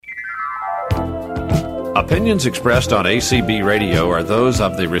Opinions expressed on ACB Radio are those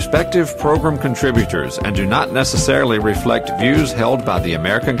of the respective program contributors and do not necessarily reflect views held by the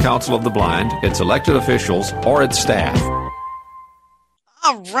American Council of the Blind, its elected officials, or its staff.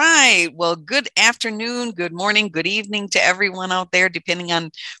 All right. Well, good afternoon, good morning, good evening to everyone out there, depending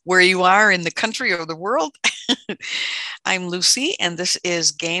on where you are in the country or the world. I'm Lucy, and this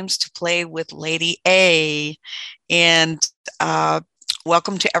is Games to Play with Lady A. And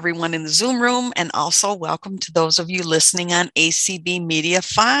welcome to everyone in the Zoom room, and also welcome to those of you listening on ACB Media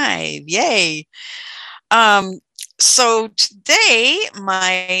 5. Yay. So today,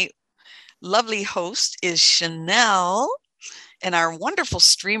 my lovely host is Chanel, and our wonderful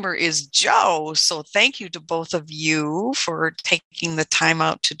streamer is Joe. So thank you to both of you for taking the time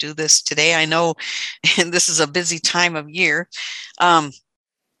out to do this today. I know this is a busy time of year.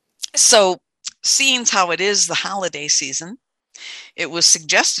 So seeing how it is the holiday season, it was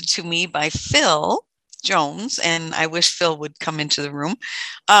suggested to me by Phil Jones, and I wish Phil would come into the room,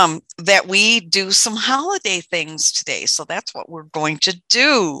 that we do some holiday things today. So that's what we're going to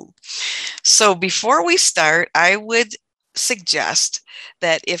do. So before we start, I would suggest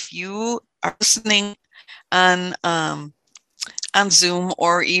that if you are listening on Zoom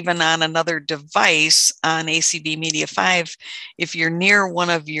or even on another device on ACB Media 5, if you're near one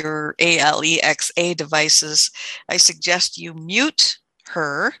of your ALEXA devices, I suggest you mute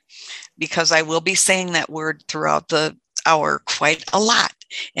her, because I will be saying that word throughout the hour quite a lot,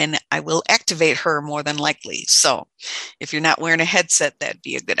 and I will activate her more than likely. So if you're not wearing a headset, that'd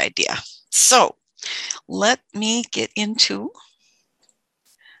be a good idea. So let me get into,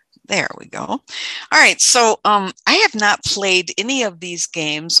 there we go. All right, so I have not played any of these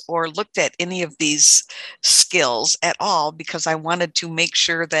games or looked at any of these skills at all, because I wanted to make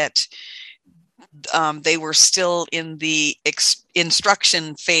sure that they were still in the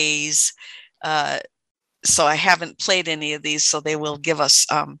instruction phase. So I haven't played any of these, so they will give us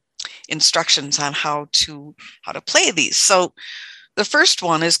instructions on how to play these. So the first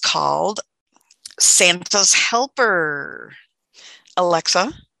one is called Santa's Helper.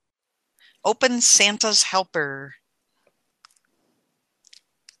 Alexa, open Santa's Helper.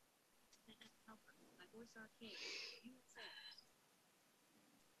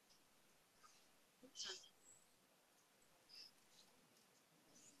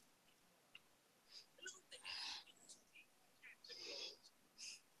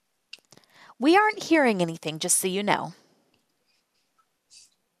 We aren't hearing anything, just so you know.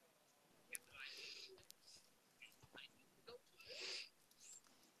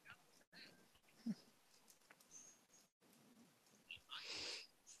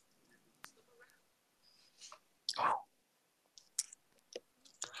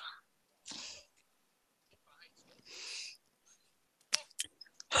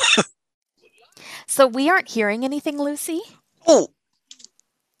 So we aren't hearing anything, Lucy?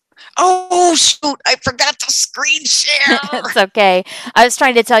 Oh, shoot. I forgot to screen share. It's okay. I was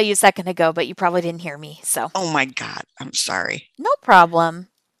trying to tell you a second ago, but you probably didn't hear me. So. Oh, my God. I'm sorry. No problem.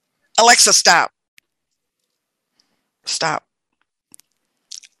 Alexa, stop. Stop.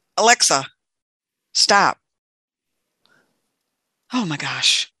 Alexa, stop. Oh, my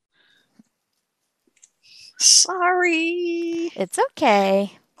gosh. Sorry. It's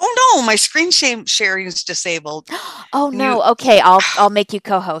okay. Oh no, my screen sharing is disabled. Oh no. Okay, I'll make you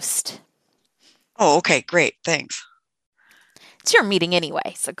co-host. Oh, okay, great. Thanks. It's your meeting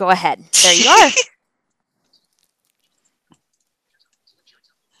anyway, so go ahead. There you are.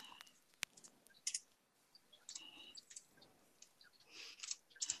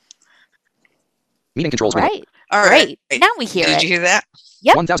 Meeting controls. Right. All right. Now we hear it. Did you hear that?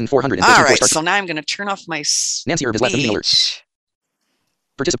 Yep. 1,434 All right. start. So now I'm going to turn off my speech. Nancy Irv has left the meeting alert.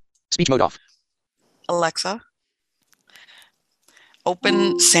 Speech mode off. Alexa,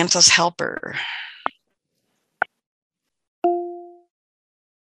 open Santa's Helper.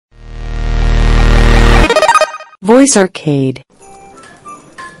 Voice Arcade.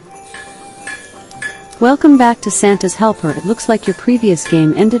 Welcome back to Santa's Helper. It looks like your previous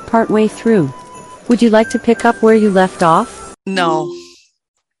game ended partway through. Would you like to pick up where you left off? No.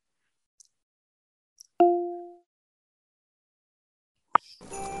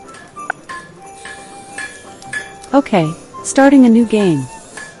 Okay, starting a new game.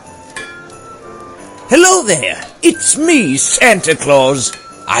 Hello there, it's me, Santa Claus.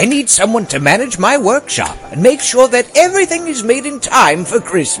 I need someone to manage my workshop and make sure that everything is made in time for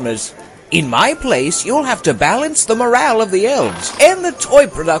Christmas. In my place, you'll have to balance the morale of the elves and the toy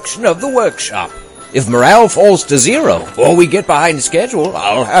production of the workshop. If morale falls to 0 or we get behind schedule,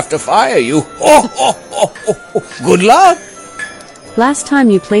 I'll have to fire you. Good luck! Last time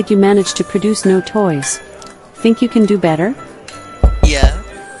you played you managed to produce no toys. Think you can do better? Yeah.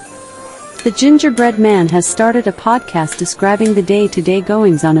 The Gingerbread Man has started a podcast describing the day-to-day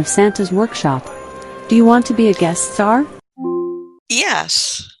goings-on of Santa's workshop. Do you want to be a guest star?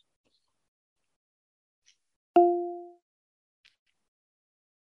 Yes.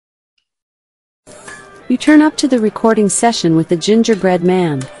 You turn up to the recording session with the Gingerbread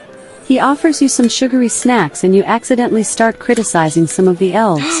Man. He offers you some sugary snacks and you accidentally start criticizing some of the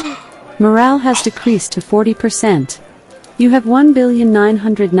elves. Morale has decreased to 40%. You have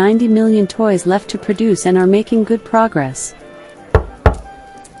 1,990,000,000 toys left to produce and are making good progress.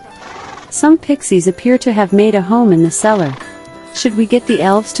 Some pixies appear to have made a home in the cellar. Should we get the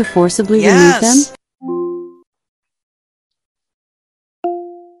elves to forcibly remove them? Yes.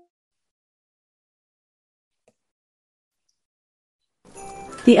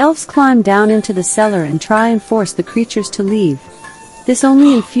 The elves climb down into the cellar and try and force the creatures to leave. This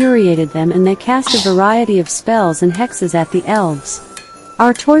only infuriated them and they cast a variety of spells and hexes at the elves.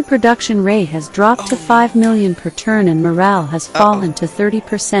 Our toy production rate has dropped to 5 million per turn and morale has fallen to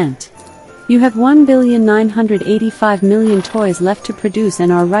 30%. You have 1,985,000,000 toys left to produce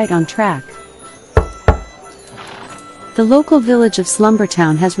and are right on track. The local village of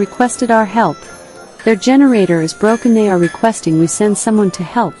Slumbertown has requested our help. Their generator is broken. They are requesting we send someone to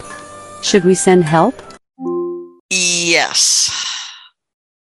help. Should we send help? Yes.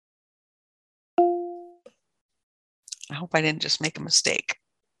 I hope I didn't just make a mistake.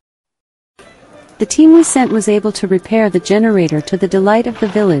 The team we sent was able to repair the generator to the delight of the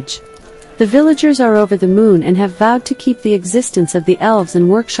village. The villagers are over the moon and have vowed to keep the existence of the elves and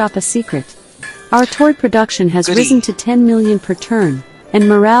workshop a secret. Our toy production has risen to 10 million per turn, and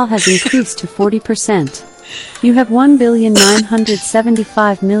morale has increased to 40%. You have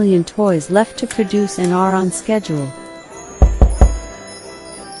 1,975,000,000 toys left to produce and are on schedule.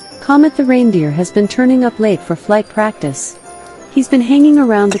 Comet the reindeer has been turning up late for flight practice. He's been hanging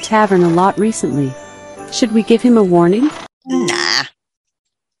around the tavern a lot recently. Should we give him a warning? Nah.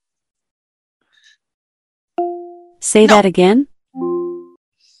 Say that again?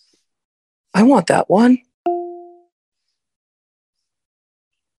 I want that one.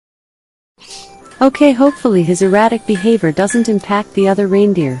 Okay, hopefully his erratic behavior doesn't impact the other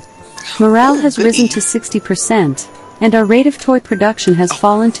reindeer. Morale has risen to 60%, and our rate of toy production has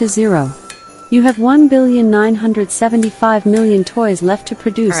fallen to 0. You have 1,975,000,000 toys left to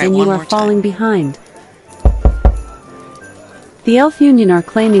produce and you are falling behind. The Elf Union are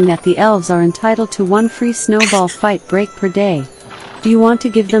claiming that the elves are entitled to 1 free snowball fight break per day. Do you want to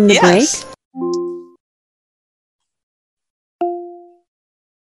give them the break?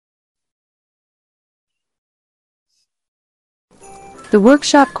 The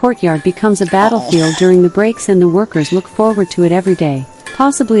workshop courtyard becomes a battlefield during the breaks and the workers look forward to it every day,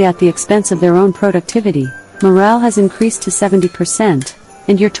 possibly at the expense of their own productivity. Morale has increased to 70%,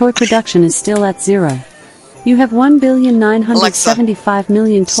 and your toy production is still at 0. You have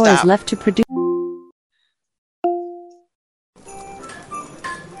 1,975,000,000 toys left to produce.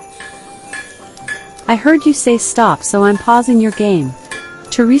 I heard you say stop, so I'm pausing your game.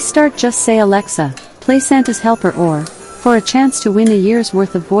 To restart, just say Alexa, play Santa's Helper, or for a chance to win a year's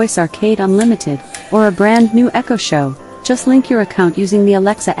worth of Voice Arcade Unlimited, or a brand new Echo Show, just link your account using the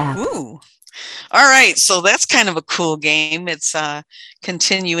Alexa app. Ooh. All right, so that's kind of a cool game. It's a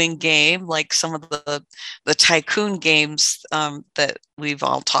continuing game, like some of the tycoon games that we've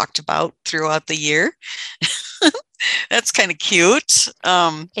all talked about throughout the year. That's kind of cute.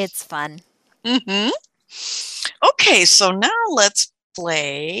 It's fun. Mm-hmm. Okay, so now let's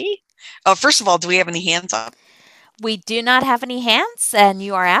play. First of all, do we have any hands up? We do not have any hands, and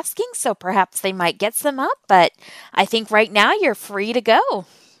you are asking, so perhaps they might get some up, but I think right now you're free to go.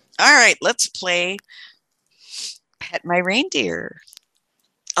 All right, let's play Pet My Reindeer.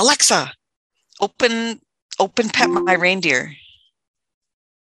 Alexa, open Pet My Reindeer.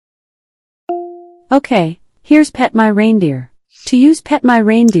 Okay, here's Pet My Reindeer. To use Pet My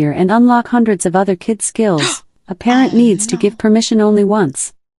Reindeer and unlock hundreds of other kids' skills, a parent needs to give permission only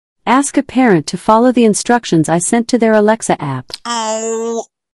once. Ask a parent to follow the instructions I sent to their Alexa app. Oh,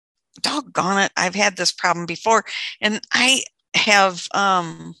 doggone it. I've had this problem before, and I have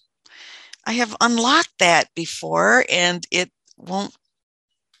unlocked that before, and it won't,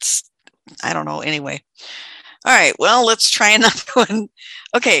 I don't know, anyway. All right, well, let's try another one.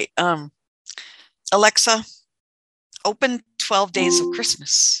 Okay, Alexa, open 12 Days of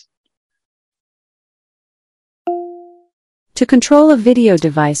Christmas. To control a video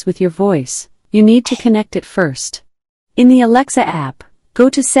device with your voice, you need to connect it first. In the Alexa app, go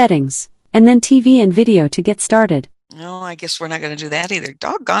to Settings, and then TV and Video to get started. No, I guess we're not going to do that either.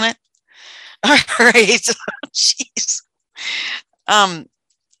 Doggone it. All right. Jeez.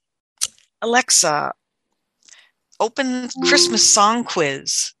 Alexa, open Christmas song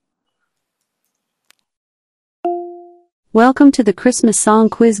quiz. Welcome to the Christmas song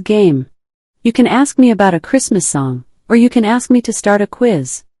quiz game. You can ask me about a Christmas song, or you can ask me to start a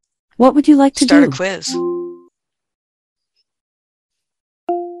quiz. What would you like to Start do? a quiz.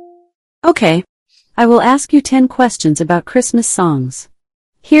 Okay. I will ask you 10 questions about Christmas songs.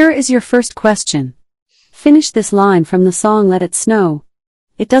 Here is your first question. Finish this line from the song Let It Snow.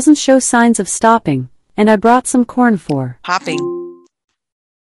 It doesn't show signs of stopping, and I brought some corn for. Hopping.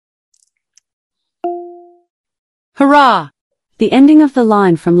 Hurrah! The ending of the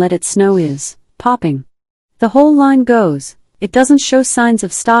line from Let It Snow is popping. The whole line goes, it doesn't show signs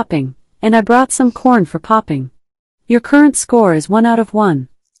of stopping, and I brought some corn for popping. Your current score is 1 out of 1.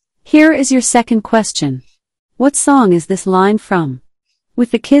 Here is your second question. What song is this line from? With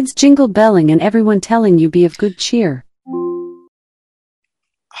the kids jingle belling and everyone telling you be of good cheer.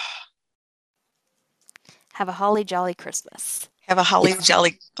 Have a holly jolly Christmas. Have a holly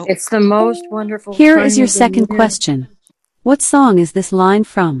jolly. Oh, It's the most wonderful. Here time is your of the second year. question. What song is this line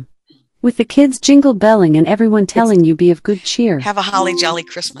from? With the kids jingle belling and everyone telling you be of good cheer. have a holly jolly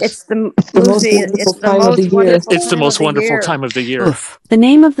Christmas. It's the most Lucy, wonderful it's the time of most the year. wonderful It's the time most of the wonderful year. time of the year. Oof. The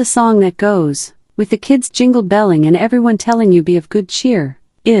name of the song that goes, with the kids jingle belling and everyone telling you be of good cheer,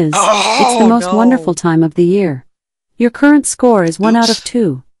 is, it's the most no. wonderful time of the year. Your current score is 1 out of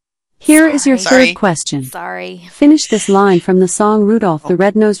 2. Here is your Sorry. third question. Sorry. Finish this line from the song Rudolph the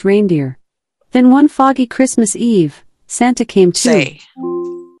Red-Nosed Reindeer. Then one foggy Christmas Eve, Santa came to. Say.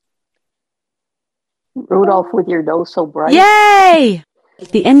 Rudolph with your nose so bright. Yay!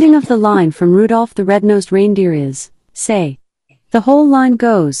 The ending of the line from Rudolph the Red-Nosed Reindeer is, say. The whole line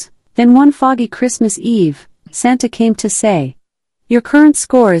goes, then one foggy Christmas Eve, Santa came to say. Your current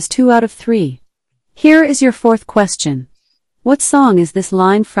score is 2 out of 3. Here is your fourth question. What song is this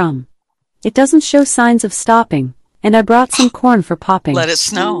line from? It doesn't show signs of stopping, and I brought some corn for popping. Let it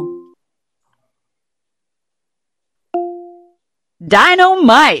snow.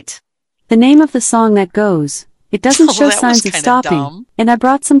 Dynamite! The name of the song that goes, it doesn't Oh, show that was signs of kinda stopping, dumb. and I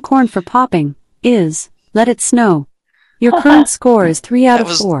brought some corn for popping, is, Let It Snow. Your current score is 3 out That of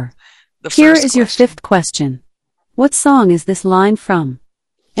was 4. The Here first is your question. fifth question. What song is this line from?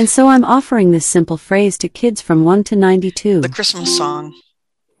 And so I'm offering this simple phrase to kids from 1 to 92. The Christmas song.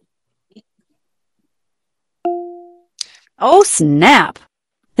 Oh snap!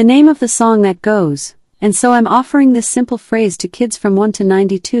 The name of the song that goes, and so I'm offering this simple phrase to kids from 1 to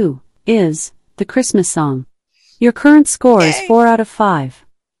 92, is, the Christmas song. Your current score is Yay. 4 out of 5.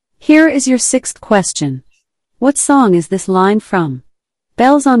 Here is your sixth question. What song is this line from?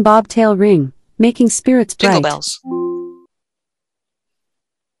 Bells on bobtail ring, making spirits bright. Jingle bells.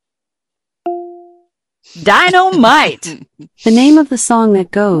 Dynamite! The name of the song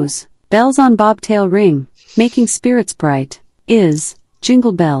that goes, Bells on bobtail ring, making spirits bright, is,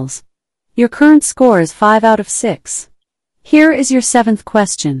 Jingle Bells. Your current score is 5 out of 6. Here is your seventh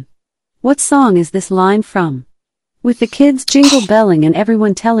question. What song is this line from? With the kids jingle belling and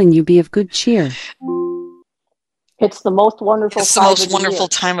everyone telling you be of good cheer. It's the most wonderful It's the time most of the wonderful year.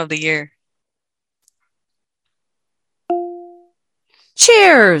 time of the year.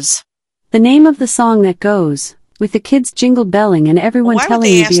 Cheers! The name of the song that goes, with the kids jingle belling and everyone Why would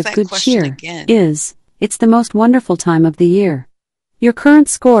telling they you ask be of that good question cheer, again? is, it's the most wonderful time of the year. Your current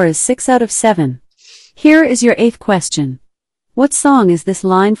score is 6 out of 7. Here is your eighth question. What song is this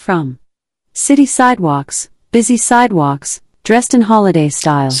line from? City sidewalks, busy sidewalks, dressed in holiday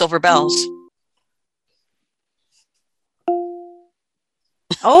style. Silver bells.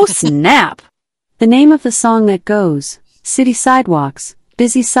 Oh snap! The name of the song that goes, City sidewalks,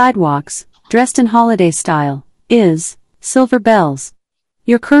 busy sidewalks, dressed in holiday style, is, Silver Bells.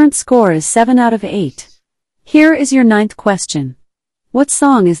 Your current score is 7 out of 8. Here is your ninth question. What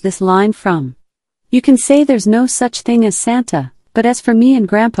song is this line from? You can say there's no such thing as Santa, but as for me and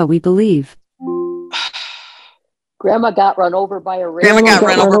Grandpa we believe. Grandma got run over by a reindeer. Grandma got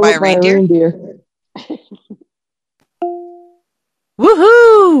run over by a reindeer.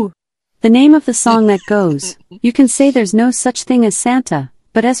 Woohoo! The name of the song that goes, you can say there's no such thing as Santa,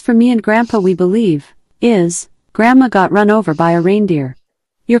 but as for me and Grandpa we believe, is, Grandma got run over by a reindeer.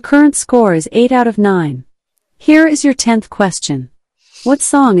 Your current score is 8 out of 9. Here is your 10th question. What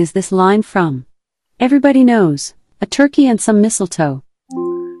song is this line from? Everybody knows, a turkey and some mistletoe.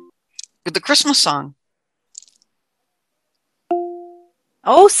 The Christmas song.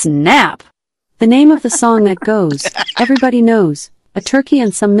 Oh snap! The name of the song that goes, everybody knows, a turkey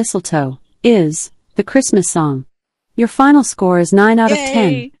and some mistletoe, is, the Christmas song. Your final score is 9 out of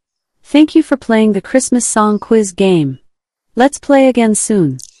 10. Yay. Thank you for playing the Christmas song quiz game. Let's play again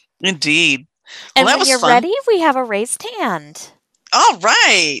soon. Indeed. And Well, that when was you're fun. ready, we have a raised hand. All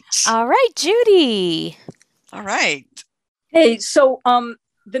right. All right, Judy. All right. Hey, so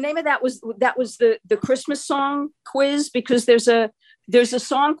the name of that was the Christmas song quiz, because there's a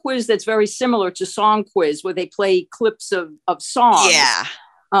song quiz that's very similar to Song Quiz where they play clips of songs. Yeah.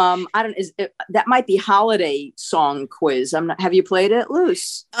 That might be Holiday Song Quiz. Have you played it,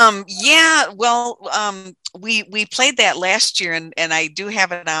 Luce? Yeah. Well, we played that last year, and I do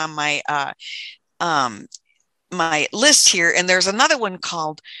have it on my my list here. And there's another one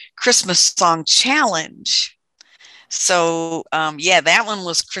called Christmas Song Challenge. So, that one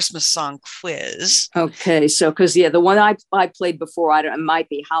was Christmas Song Quiz. Okay, so because the one I played before, it might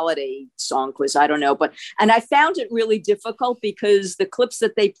be Holiday Song Quiz. I don't know, and I found it really difficult because the clips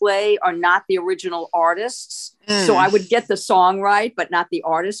that they play are not the original artists. So I would get the song right, but not the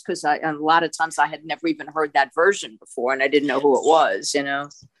artist, because a lot of times I had never even heard that version before, and I didn't know who it was.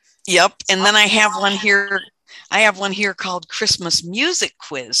 Yep. And then I have one here. I have one here called Christmas Music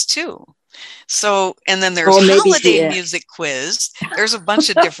Quiz too. So, and then there's Holiday Music Quiz. There's a bunch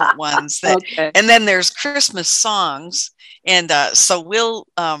of different ones Okay. And then there's Christmas songs. And so we'll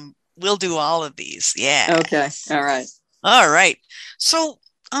do all of these. Yeah. Okay. All right. All right. So,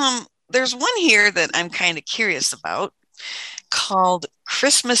 there's one here that I'm kind of curious about called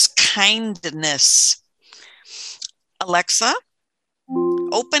Christmas Kindness. Alexa,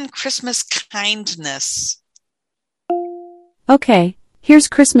 open Christmas Kindness. Okay, here's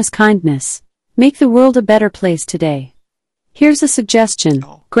Christmas kindness. Make the world a better place today. Here's a suggestion.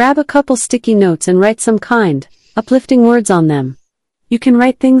 Grab a couple sticky notes and write some kind, uplifting words on them. You can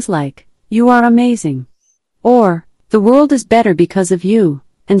write things like, "You are amazing," or, "The world is better because of you,"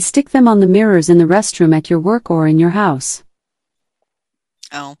 and stick them on the mirrors in the restroom at your work or in your house.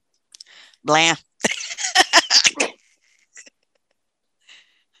 Oh, blah.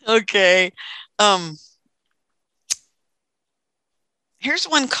 Okay. Here's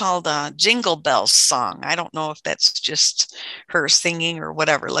one called Jingle Bells Song. I don't know if that's just her singing or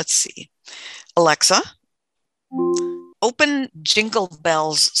whatever. Let's see. Alexa, open Jingle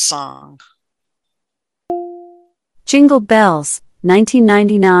Bells Song. Jingle Bells,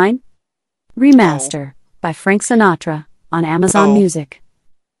 1999. Remaster by Frank Sinatra on Amazon Music.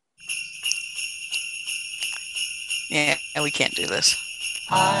 Yeah, we can't do this.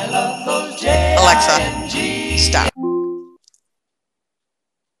 I love those Alexa, stop.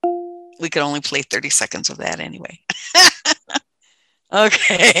 We could only play 30 seconds of that anyway.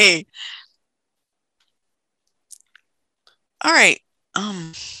 Okay. All right.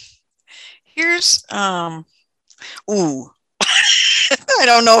 Here's ooh. I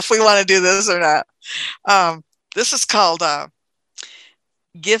don't know if we want to do this or not. This is called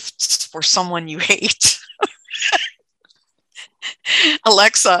Gifts for Someone You Hate.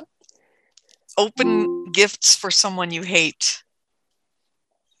 Alexa, open Gifts for Someone You Hate.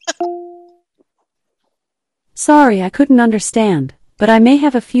 Sorry, I couldn't understand, but I may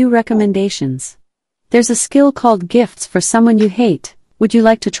have a few recommendations. There's a skill called Gifts for Someone You Hate. Would you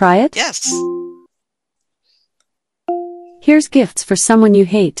like to try it? Yes. Here's Gifts for Someone You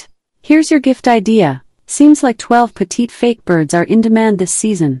Hate. Here's your gift idea. Seems like 12 petite fake birds are in demand this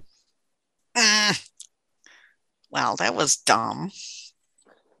season. Wow, that was dumb.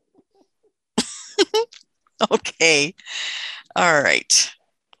 Okay. All right.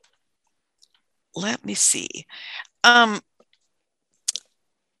 Let me see.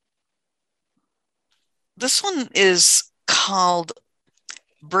 This one is called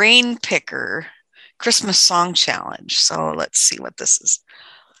Brain Picker Christmas Song Challenge. So let's see what this is.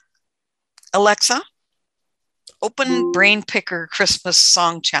 Alexa, open Brain Picker Christmas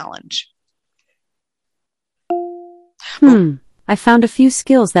Song Challenge. I found a few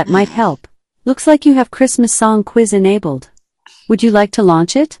skills that might help. Looks like you have Christmas Song Quiz enabled. Would you like to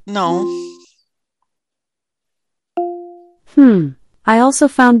launch it? No. I also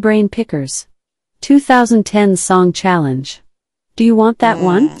found Brain Pickers 2010 Song Challenge. Do you want that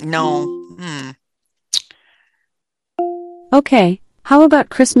one? No. Okay, how about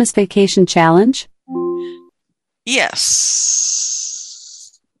Christmas Vacation Challenge?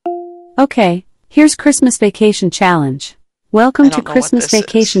 Yes. Okay, here's Christmas Vacation Challenge. Welcome to Christmas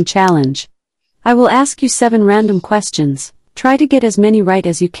Vacation Challenge. I will ask you 7 random questions. Try to get as many right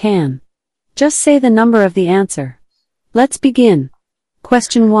as you can. Just say the number of the answer. Let's begin.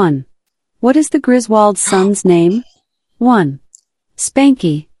 Question 1. What is the Griswold son's name? 1.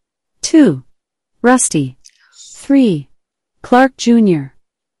 Spanky. 2. Rusty. 3. Clark Jr.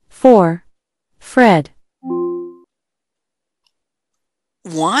 4. Fred.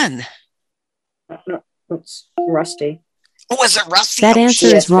 1. No, it's Rusty. Was it Rusty? That answer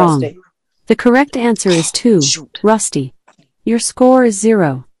Yes, is wrong. Rusty. The correct answer is 2. Shoot. Rusty. Your score is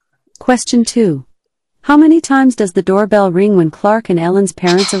 0. Question 2. How many times does the doorbell ring when Clark and Ellen's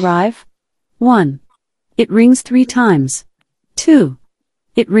parents arrive? 1. It rings 3 times. 2.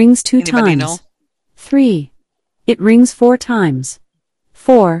 It rings 2 Anybody times. know? 3. It rings 4 times.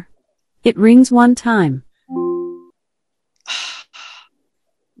 4. It rings 1 time.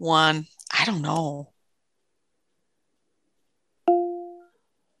 1. I don't know.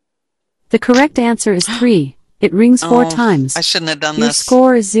 The correct answer is 3. It rings 4 times. I shouldn't have done Your this.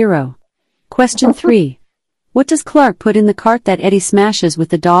 score is 0. Question 3. What does Clark put in the cart that Eddie smashes with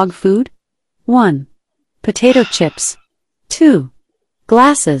the dog food? 1. Potato chips. 2.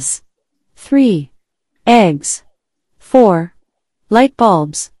 Glasses. 3. Eggs. 4. Light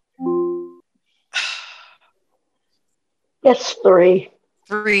bulbs. It's 3.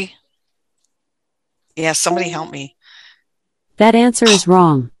 3. Yeah, somebody help me. That answer is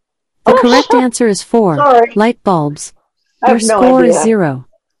wrong. The correct answer is 4. Sorry. Light bulbs. I Your have no score is idea. 0.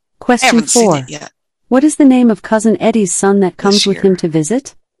 I Question haven't seen 4. it yet. What is the name of Cousin Eddie's son that comes This with year. him to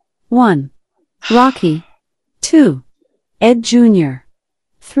visit? 1. Rocky. 2. Ed Jr.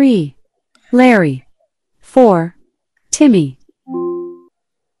 3. Larry. 4. Timmy.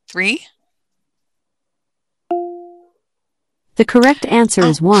 3? The correct answer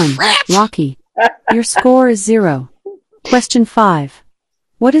is 1. crap. Rocky. Your score is 0. Question 5.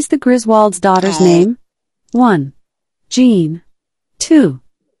 What is the Griswold's daughter's Oh. name? 1. Jean. 2.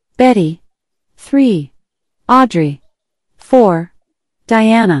 Betty. 3. Audrey. 4.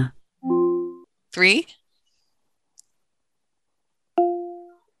 Diana. 3?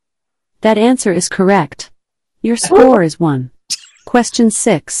 That answer is correct. Your score is 1. Question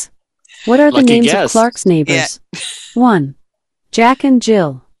 6. What are the Lucky names guess. of Clark's neighbors? 1. Jack and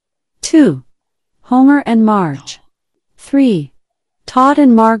Jill. 2. Homer and Marge. 3. Todd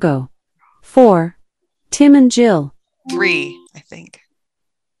and Margot. 4. Tim and Jill. 3, I think.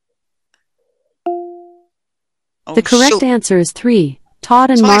 Oh, The correct shoot. answer is 3. Todd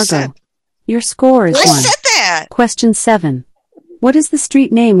and That's what I Margot. said. Your score is I 1. said that. Question 7. What is the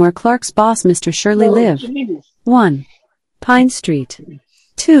street name where Clark's boss, Mr. Shirley, live? 1. Pine Street.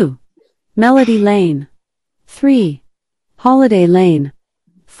 2. Melody Lane. 3. Holiday Lane.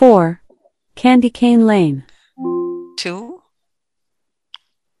 4. Candy Cane Lane. 2?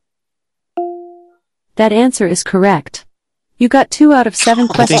 That answer is correct. You got 2 out of 7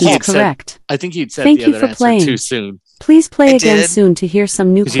 think questions he had said- correct. I think he'd said Thank the you other for answer playing. too soon. Please play I again did. soon to hear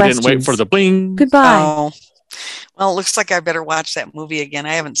some new Because he questions. didn't wait for the bling. Goodbye. Oh. Well, it looks like I better watch that movie again.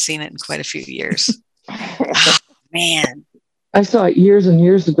 I haven't seen it in quite a few years. Oh, man. I saw it years and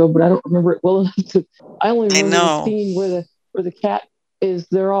years ago, but I don't remember it well enough to. I only I remember know. the scene where the cat is.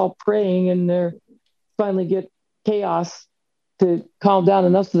 They're all praying and they're finally get chaos to calm down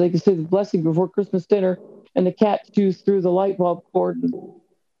enough so they can say the blessing before Christmas dinner, and the cat chews through the light bulb cord and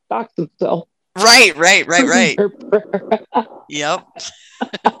knocks himself. Right. Their prayer. Yep.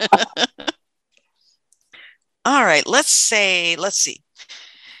 All right. Let's see.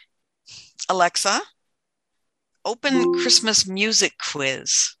 Alexa, open Christmas music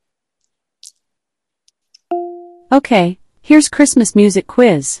quiz. Okay, here's Christmas music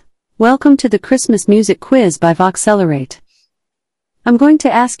quiz. Welcome to the Christmas music quiz by Voxcelerate. I'm going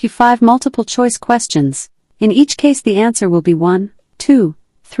to ask you 5 multiple choice questions. In each case the answer will be 1, 2,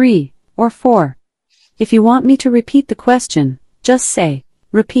 3, or 4. If you want me to repeat the question, just say,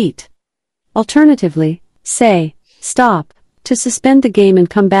 repeat. Alternatively, say, stop, to suspend the game and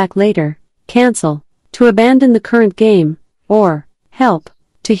come back later, cancel, to abandon the current game, or, help,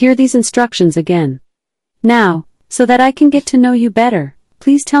 to hear these instructions again. Now, so that I can get to know you better,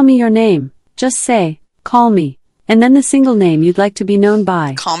 please tell me your name. Just say, call me, and then the single name you'd like to be known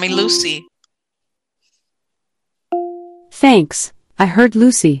by. Call me Lucy. Thanks, I heard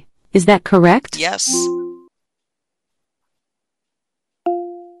Lucy. Is that correct? Yes.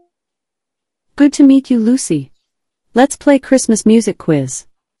 Good to meet you, Lucy. Let's play Christmas music quiz.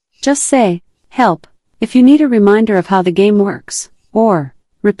 Just say, help, if you need a reminder of how the game works, or,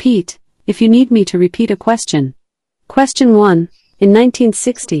 repeat, if you need me to repeat a question. Question 1. In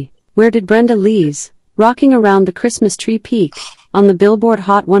 1960, where did Brenda Lee's Rocking Around the Christmas Tree peak on the Billboard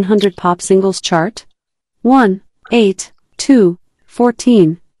Hot 100 Pop Singles chart? 1, 8, 2,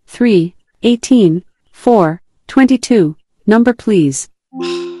 14, 3, 18, 4, 22. Number please.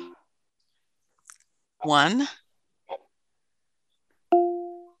 1.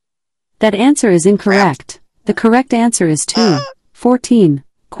 That answer is incorrect. The correct answer is 2, 14.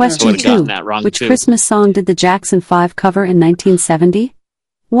 Question Would've 2. gotten that wrong, Which too. Christmas song did the Jackson 5 cover in 1970?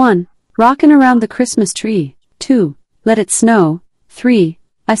 1. Rockin' around the Christmas tree. 2. Let it snow. 3.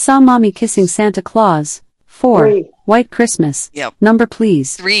 I saw Mommy kissing Santa Claus. 4. 3. White Christmas. Yep. Number,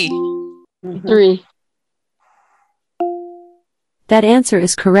 please. 3. 3. That answer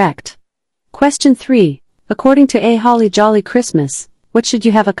is correct. Question 3. According to A Holly Jolly Christmas, what should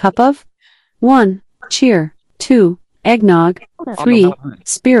you have a cup of? 1. Cheer. 2. Eggnog. 3.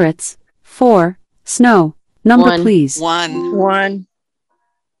 Spirits. 4. Snow. Number, 1. please. 1. 1.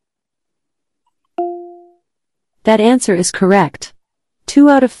 That answer is correct. 2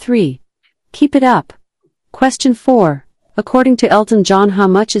 out of 3. Keep it up. Question 4. According to Elton John, how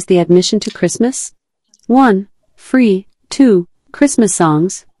much is the admission to Christmas? 1. Free. 2. Christmas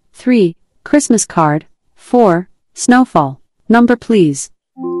songs. 3. Christmas card. 4. Snowfall. Number, please.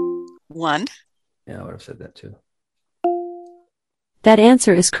 1. Yeah, I would have said that too. That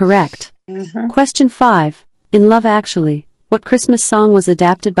answer is correct. Question 5. In Love Actually, what Christmas song was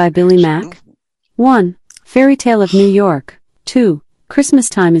adapted by Billy Mack? 1. Fairy Tale of New York. 2. Christmas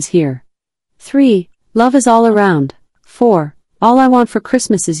Time is Here. 3. Love is All Around. 4. All I Want for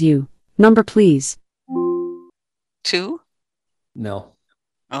Christmas is You. Number, please. 2. No.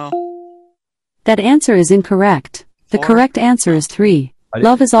 Oh. That answer is incorrect. The 4. correct answer is 3. I didn't-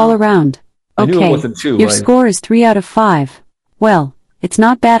 Love is All Around. I knew it Okay, wasn't 2. your score is 3 out of 5. Well, it's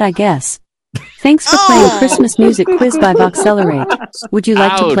not bad, I guess. Thanks for playing Oh. Christmas Music Quiz by Voxelerate. Would you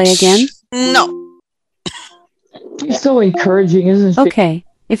like to play again? No. She's so encouraging, isn't she? Okay,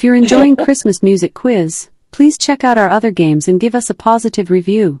 if you're enjoying Christmas Music Quiz, please check out our other games and give us a positive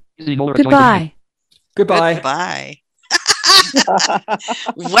review. Goodbye. Goodbye. Goodbye.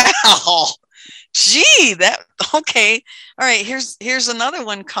 Wow. Gee, that okay. All right, here's another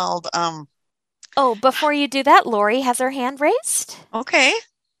one called Oh, before you do that, Lori has her hand raised. okay.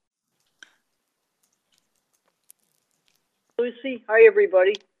 Lucy, hi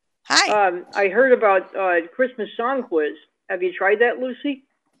everybody. Hi. I heard about Christmas song quiz. Have you tried that, Lucy?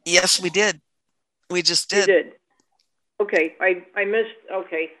 Yes, we did. We just You did. did. Okay, I missed.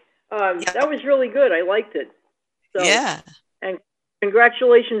 Okay, that was really good. I liked it. So, Yeah. and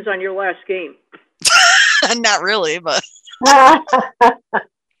congratulations on your last game. Not really, but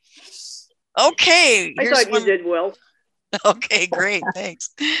okay. I thought you did well. Okay, great. Thanks.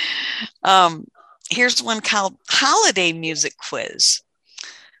 Here's one called Holiday Music Quiz.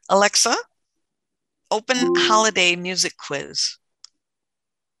 Alexa, open Holiday Music Quiz.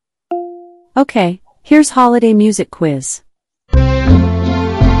 Okay, here's Holiday Music Quiz.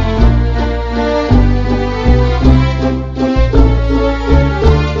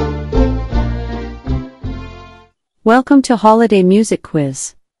 Welcome to Holiday Music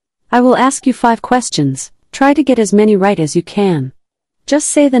Quiz. I will ask you 5 questions. Try to get as many right as you can. Just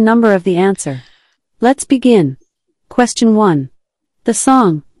say the number of the answer. Let's begin. Question 1. The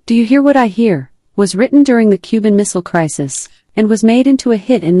song, Do You Hear What I Hear, was written during the Cuban Missile Crisis and was made into a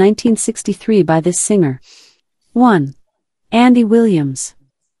hit in 1963 by this singer. 1. Andy Williams.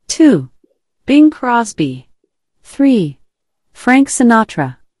 2. Bing Crosby. 3. Frank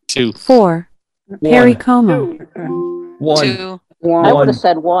Sinatra. 2. 4. Perry Como. 1. 2. I would have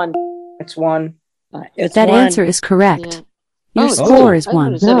said 1. It's 1. It's That 1. answer is correct. Your Oh, score is I 1.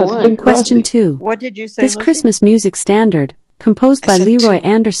 would've said No, it's 1. Bing Question Crosby. 2. What did you say, This Lucy? Christmas music standard, composed I by said Leroy 2.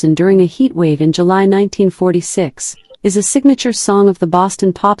 Anderson during a heat wave in July 1946, is a signature song of the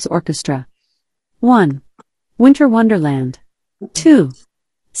Boston Pops Orchestra. 1. Winter Wonderland. 2.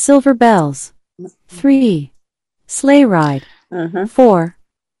 Silver Bells. 3. Sleigh Ride. 4.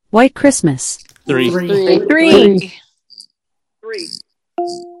 White Christmas. 3. 3. 3.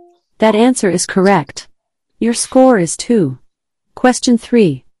 That answer is correct. Your score is 2. Question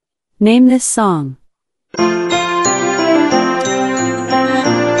 3. Name this song. Ding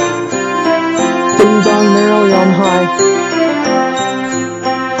dong merrily on high.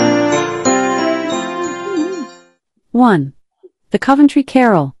 1. The Coventry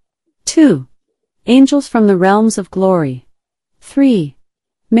Carol. 2. Angels from the Realms of Glory. 3.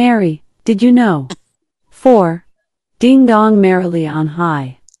 Mary, Did You Know? 4. Ding Dong Merrily on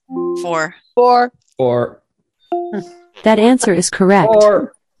High. 4. 4. 4. That answer is correct.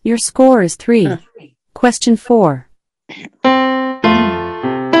 4. Your score is 3. Question 4.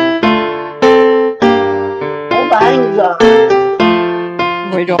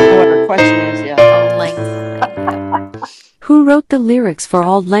 We don't know what her question is yet. Who wrote the lyrics for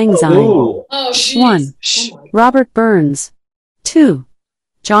Auld Lang Syne? Ooh. 1. Robert Burns. 2.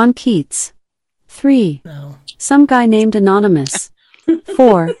 John Keats. 3. Some guy named Anonymous.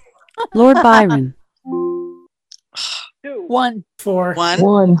 4. Lord Byron. 1. 4. 1.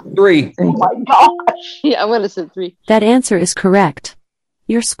 1. 3. Oh my gosh. Yeah, I would have said 3. That answer is correct.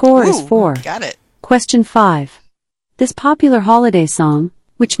 Your score is Ooh, 4. Got it. Question 5. This popular holiday song,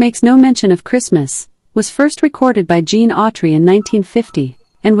 which makes no mention of Christmas, was first recorded by Gene Autry in 1950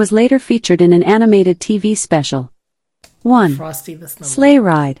 and was later featured in an animated TV special. 1. Frosty the Snowman. Sleigh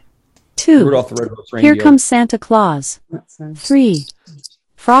Ride. 2. Rudolph the Red-Nosed Reindeer. Here Comes Santa Claus. 3.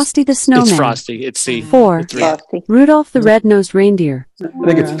 Frosty the Snowman. It's Frosty. It's C. 4. It's Frosty. Rudolph the Red-Nosed Reindeer. I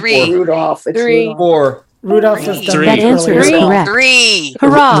think it's 3. Rudolph. It's 3. Rudolph. 4. Rudolph was done Three. That answer is earlier. correct. 3.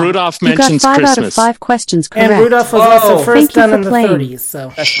 Hurrah! Rudolph You got mentions 5 out of Christmas. 5 questions correct. And Rudolph was also Whoa. first Thank you done for in the playing. 30s. So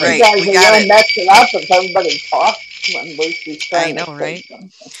Right. You guys We are got going to it. mess it up if everybody talks when Lucy's I trying know, to say right?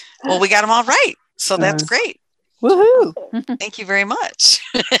 something. Well, we got them all right. So that's great. Woohoo! Thank you very much.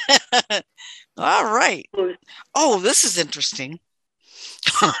 All right. Oh, this is interesting.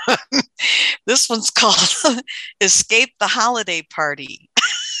 This one's called Escape the Holiday Party.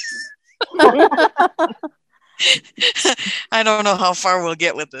 I don't know how far we'll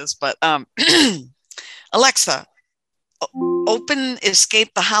get with this, but Alexa, open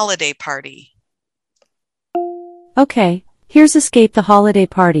Escape the Holiday Party. Okay, here's Escape the Holiday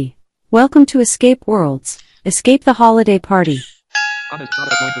Party. Welcome to Escape Worlds. Escape the Holiday Party. Honest, not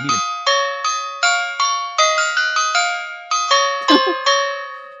going to meeting.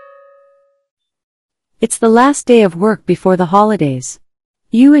 It's the last day of work before the holidays.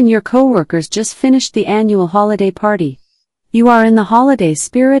 You and your coworkers just finished the annual holiday party. You are in the holiday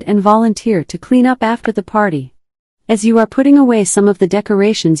spirit and volunteer to clean up after the party. As you are putting away some of the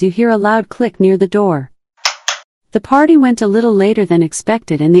decorations, you hear a loud click near the door. The party went a little later than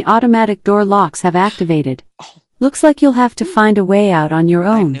expected and the automatic door locks have activated. Looks like you'll have to find a way out on your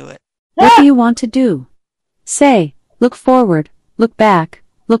I own. knew it. What do you want to do? Say, look forward, look back,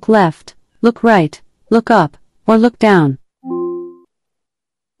 look left, look right, look up, or look down.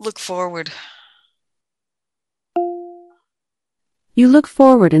 Look forward. You look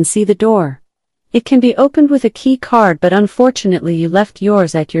forward and see the door. It can be opened with a key card, but unfortunately you left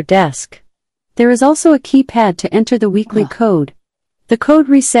yours at your desk. There is also a keypad to enter the weekly code. The code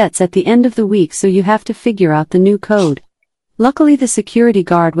resets at the end of the week, so you have to figure out the new code. Luckily the security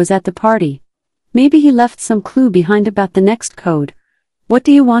guard was at the party. Maybe he left some clue behind about the next code. What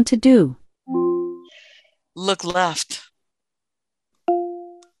do you want to do? Look left.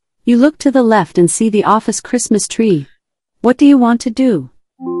 You look to the left and see the office Christmas tree. What do you want to do?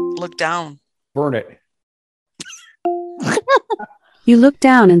 Look down. Burn it. You look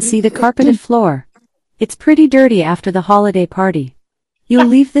down and see the carpeted floor. It's pretty dirty after the holiday party. You'll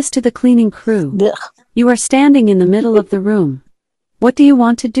leave this to the cleaning crew. You are standing in the middle of the room. What do you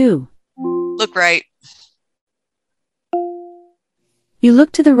want to do? Look right. You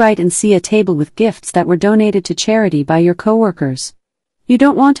look to the right and see a table with gifts that were donated to charity by your coworkers. You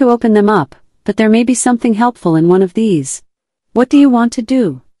don't want to open them up, but there may be something helpful in one of these. What do you want to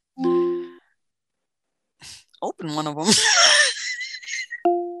do? Open one of them.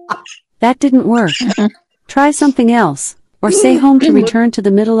 That didn't work. Try something else, or say home to return to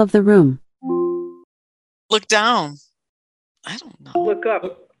the middle of the room. Look down. I don't know. Look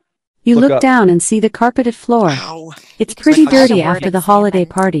up. You Look look up. down and see the carpeted floor. Wow. It's pretty Like the dirty word after the examine. holiday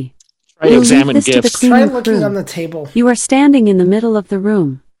party. Try You'll examine leave this to the gifts. try cleaning looking crew. on the table. You are standing in the middle of the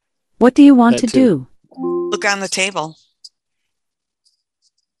room. What do you want That to too. do? Look on the table.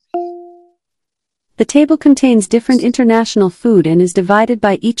 The table contains different international food and is divided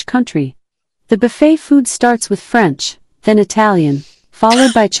by each country. The buffet food starts with French, then Italian,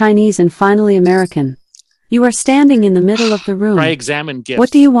 followed by Chinese and finally American. You are standing in the middle of the room. Try examine gifts. What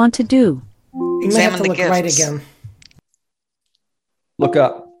do you want to do? You may have Examine to the look right gifts. again. Look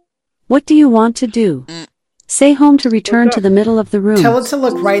up. What do you want to do? Say home to return Look to up. the middle of the room. Tell it to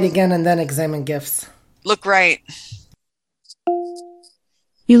look right again and then examine gifts. Look right.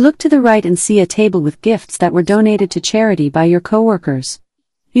 You look to the right and see a table with gifts that were donated to charity by your coworkers.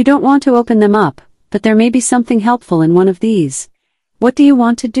 You don't want to open them up, but there may be something helpful in one of these. What do you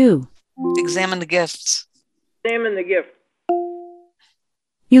want to do? Examine the gifts. Examine the gift.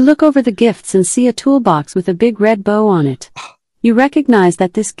 You look over the gifts and see a toolbox with a big red bow on it. You recognize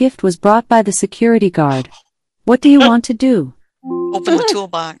that this gift was brought by the security guard. What do you want to do? Open the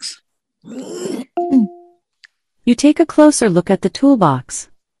toolbox. You take a closer look at the toolbox.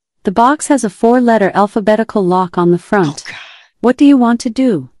 The box has a 4-letter alphabetical lock on the front. Oh, God. What do you want to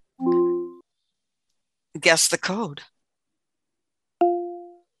do? Guess the code.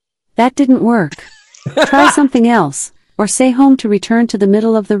 That didn't work. Try something else, or say home to return to the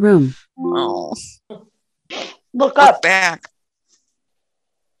middle of the room. Oh. Look Look up. back.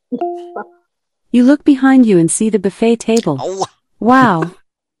 You look behind you and see the buffet table. Oh. Wow.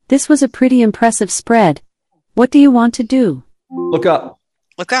 This was a pretty impressive spread. What do you want to do? Look up.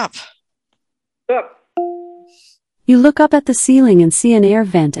 Look up. Up. You look up at the ceiling and see an air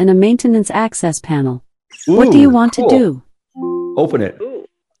vent and a maintenance access panel. What do you want to do? Open it. Ooh.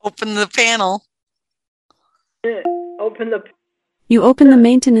 Open the panel. Open the. You open the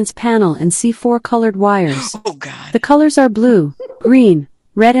maintenance panel and see 4 colored wires. Oh, God. The colors are blue, green,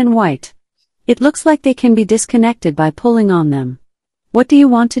 red, and white. It looks like they can be disconnected by pulling on them. What do you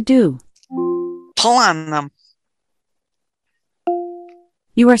want to do? Pull on them.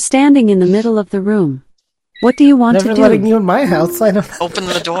 You are standing in the middle of the room. What do you want Never to do? letting you in my house. I don't know. Open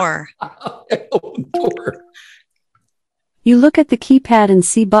the door. Open door. You look at the keypad and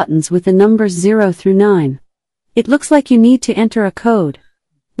see buttons with the numbers 0 through 9. It looks like you need to enter a code.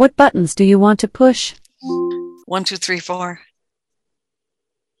 What buttons do you want to push? 1, 2, 3, 4.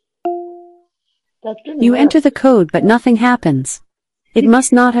 You enter the code but nothing happens. It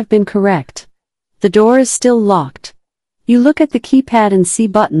must not have been correct. The door is still locked. You look at the keypad and see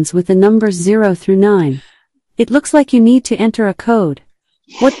buttons with the numbers 0 through 9. It looks like you need to enter a code.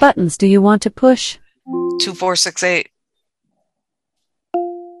 What buttons do you want to push? 2, 4, 6, 8.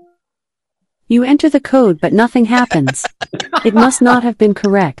 You enter the code but nothing happens. It must not have been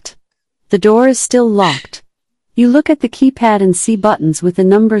correct. The door is still locked. You look at the keypad and see buttons with the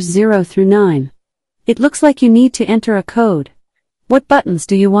numbers 0 through 9. It looks like you need to enter a code. What buttons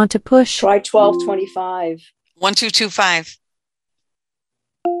do you want to push? Try 1225. 1, 2, 2, 5.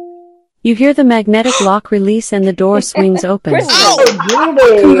 You hear the magnetic lock release and the door swings open.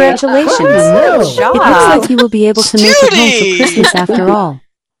 Judy! Congratulations. Good It looks like you will be able to make it home Judy! for Christmas after all.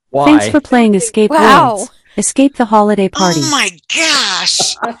 Why? Thanks for playing Escape Wow. Worlds. Escape the holiday party. Oh, my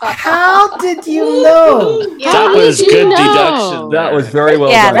gosh. How did you know? That was good deduction. That was very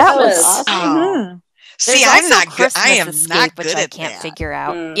well Yeah, done. that was. Oh. See, There's I'm also not good. I am Christmas not Escape, which good I at can't that. figure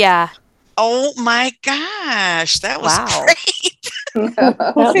out. Yeah. Oh, my gosh. That was Wow. great.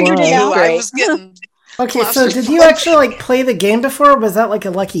 That figured was it out. I was getting... Okay, so did you actually like play the game before? Was that like a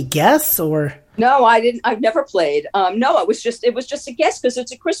lucky guess or? No, I didn't. I've never played. No, it was just a guess because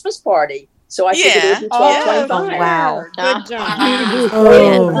it's a Christmas party. So I figured it would be Yeah. 1225. Wow. Good job.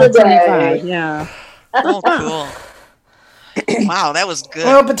 Oh, Yeah. Oh, cool. Wow, that was good.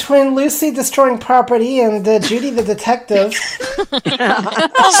 well, between Lucy destroying property and Judy the detective.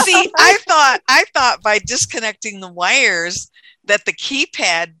 Well, see, I thought by disconnecting the wires that the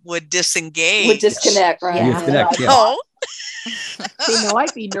keypad would disengage. Would disconnect, right? Yeah. Disconnect, yeah. No. See, now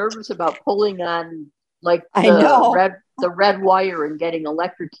I'd be nervous about pulling on like I know. the red wire and getting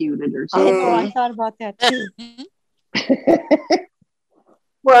electrocuted or something. I thought about that too.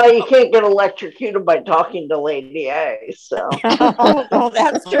 Well, you can't get electrocuted by talking to Lady A, so. Oh,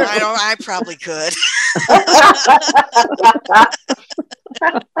 that's true. I probably could.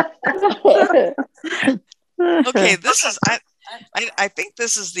 Okay, this is I think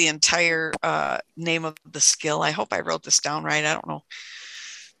this is the entire name of the skill. I hope I wrote this down right. I don't know.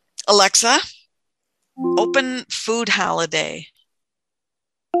 Alexa, open Food Holiday.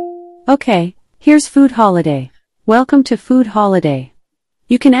 Okay, here's Food Holiday. Welcome to Food Holiday.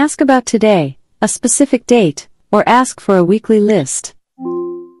 You can ask about today, a specific date, or ask for a weekly list.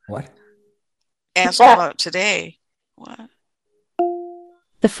 What? Ask about today. What?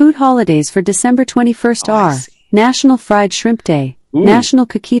 The food holidays for December 21st Oh, I are see. National Fried Shrimp Day, Ooh. National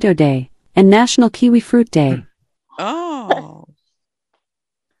Coquito Day, and National Kiwi Fruit Day. Oh,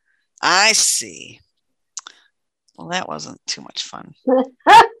 I see. Well, that wasn't too much fun.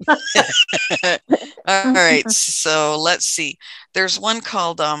 All right, so let's see. There's one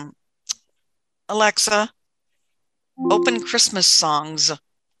called Alexa, open Christmas songs.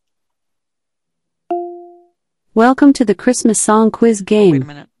 Welcome to the Christmas Song Quiz Wait a game.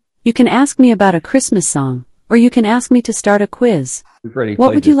 minute. You can ask me about a Christmas song, or you can ask me to start a quiz. We've already What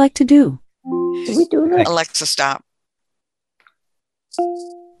played would you this. like to do? Did we do that? Alexa, stop.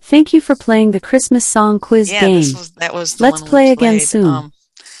 Thank you for playing the Christmas Song Quiz Yeah, game. that was the Let's one we play again played. soon.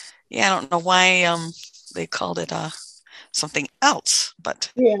 Yeah, I don't know why they called it something else,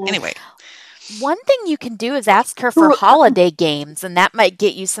 but Yeah. anyway. One thing you can do is ask her for holiday games, and that might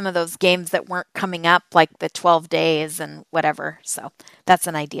get you some of those games that weren't coming up, like the 12 days and whatever. So that's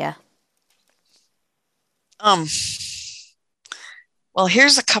an idea. Well,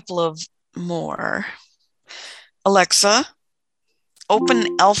 here's a couple of more. Alexa,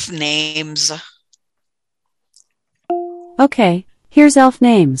 open elf names. Okay, here's elf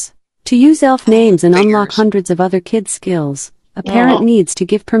names. To use elf names and unlock figures. hundreds of other kids' skills, a parent needs to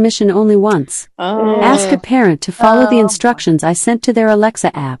give permission only once. Oh. Ask a parent to follow the instructions I sent to their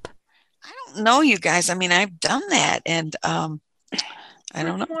Alexa app. I don't know, you guys. I mean, I've done that, and I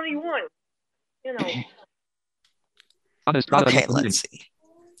don't know. 21. You know. Okay, let's see.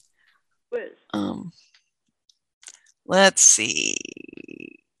 Let's see.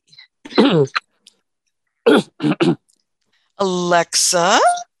 Alexa,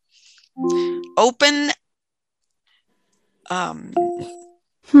 open. I'm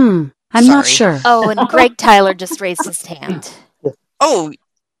not sure. Oh, and Greg Tyler just raised his hand. Oh,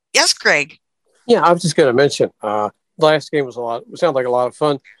 yes, Greg. Yeah, I was just going to mention. Last game was it sounded like a lot of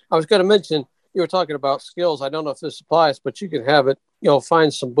fun. I was going to mention, you were talking about skills. I don't know if this applies, but you can have it,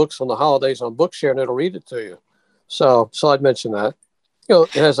 find some books on the holidays on Bookshare and it'll read it to you. So I'd mention that. It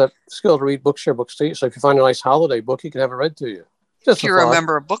has a skill to read Bookshare books to you. So if you find a nice holiday book, you can have it read to you. If you're a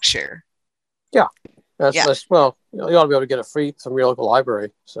member of Bookshare. Yeah. That's well, you ought to be able to get it free from your local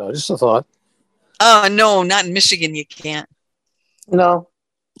library. So just a thought. No, not in Michigan. You can't. No.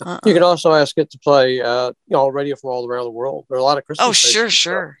 You can also ask it to play, radio from all around the world. There are a lot of Christmas. Oh,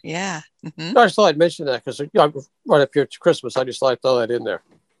 sure. Yeah. Mm-hmm. I just thought I'd mention that because right up here to Christmas, I just thought I'd throw that in there.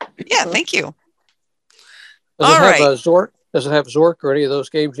 Yeah, thank you. Does it have Zork or any of those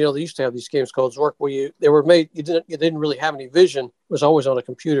games? They used to have these games called Zork where they were made. You didn't really have any vision. It was always on a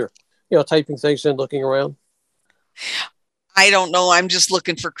computer. Typing things in, looking around. I don't know. I'm just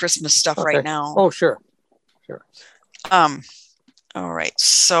looking for Christmas stuff right now. Oh, sure. All right.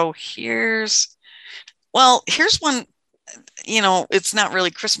 So here's one, it's not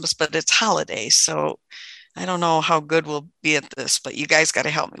really Christmas, but it's holiday. So I don't know how good we'll be at this, but you guys got to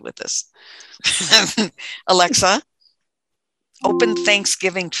help me with this. Alexa, open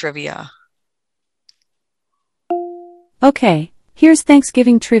Thanksgiving trivia. Okay, here's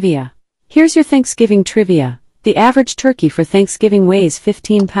Thanksgiving trivia. Here's your Thanksgiving trivia. The average turkey for Thanksgiving weighs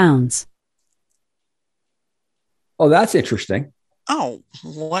 15 pounds. Oh, that's interesting. Oh,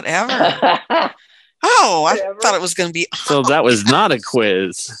 whatever. I thought it was going to be. So that was not a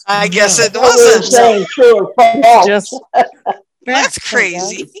quiz. I guess it wasn't. That's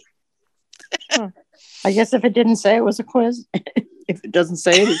crazy. I guess if it didn't say it was a quiz, if it doesn't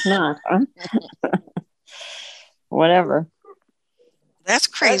say it, it's not. Huh? Whatever. That's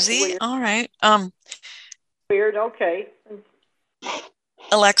crazy. All right. Weird. Okay.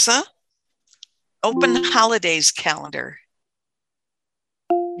 Alexa, open holidays calendar.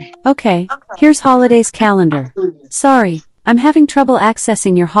 Okay, here's holidays calendar. Sorry, I'm having trouble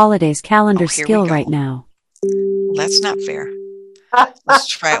accessing your holidays calendar skill right now. That's not fair. Let's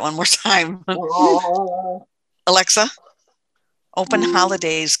try it one more time. Alexa, open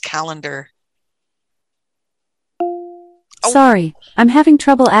holidays calendar. Sorry, I'm having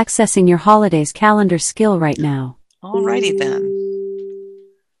trouble accessing your holidays calendar skill right now. Alrighty then.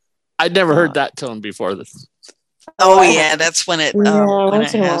 I'd never heard that tone before. Oh yeah, that's when it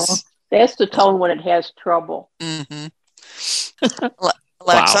has. That's the tone when it has trouble. Mm-hmm.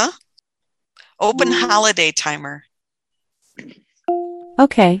 Alexa, open holiday timer.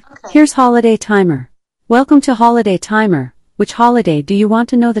 Okay, here's holiday timer. Welcome to holiday timer. Which holiday do you want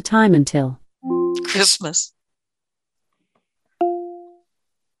to know the time until? Christmas.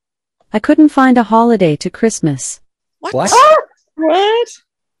 I couldn't find a holiday to Christmas. What? What?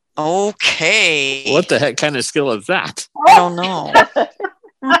 Okay. What the heck kind of skill is that? I don't know.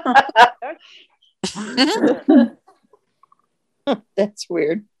 That's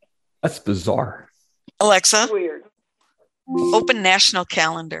weird. That's bizarre. Alexa, Weird. open national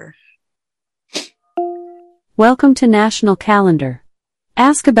calendar. Welcome to national calendar.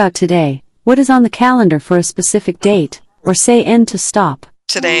 Ask about today. What is on the calendar for a specific date? Or say end to stop.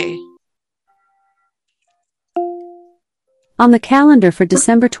 Today. On the calendar for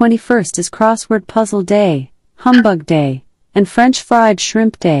December 21st is Crossword Puzzle Day, Humbug Day, and French Fried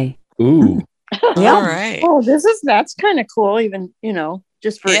Shrimp Day. Ooh. Yeah. All right. Oh, that's kind of cool. Even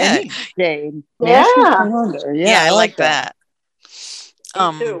just for any day. Yeah. Calendar. Yeah, I like that.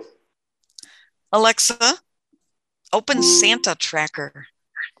 Me too. Alexa, open Santa tracker.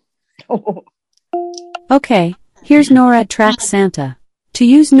 Okay, here's NORAD Track Santa. To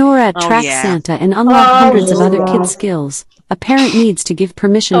use NORAD Track Santa and unlock hundreds of other kid skills, a parent needs to give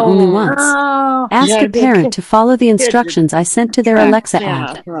permission only once. Ask a parent to follow the instructions I sent to their Alexa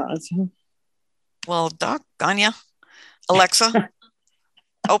app. Well, doggone ya. Alexa,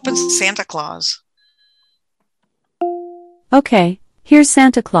 open Santa Claus. Okay, here's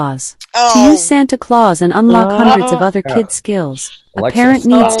Santa Claus. To use Santa Claus and unlock hundreds of other kid skills, a parent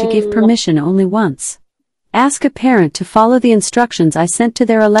needs to give permission only once. Ask a parent to follow the instructions I sent to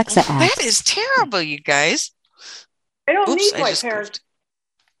their Alexa app. That is terrible, you guys. I don't need my parents'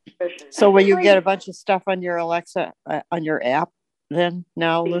 permission. So will you get a bunch of stuff on your Alexa, on your app then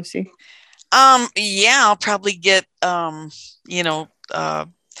now, Lucy? Yeah, I'll probably get, just,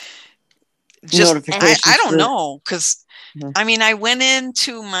 notifications. I don't know, because I mean, I went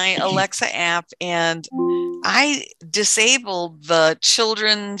into my Alexa app and I disabled the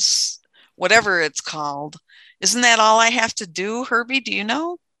children's whatever it's called. Isn't that all I have to do, Herbie? Do you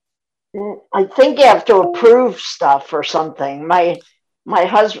know? I think you have to approve stuff or something. My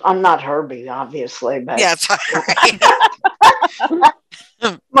husband, I'm not Herbie, obviously, but yeah, it's all right.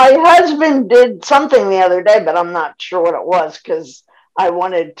 My husband did something the other day, but I'm not sure what it was because I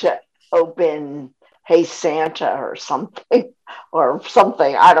wanted to open Hey Santa or something.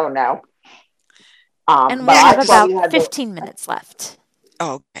 I don't know. And we have about 15 minutes left.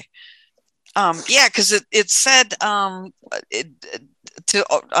 Oh, okay. Yeah, because it said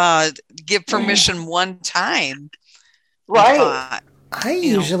to give permission one time. Right. I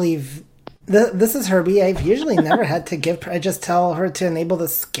usually, this is Herbie. I've usually never had to give. I just tell her to enable the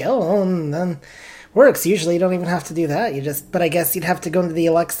skill, and then works. Usually, you don't even have to do that. But I guess you'd have to go into the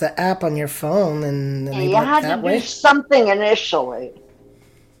Alexa app on your phone and enable you had it that to way. do something initially.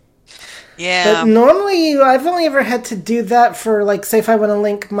 Yeah. But normally, I've only ever had to do that for, like, say if I want to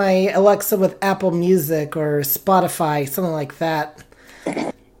link my Alexa with Apple Music or Spotify, something like that.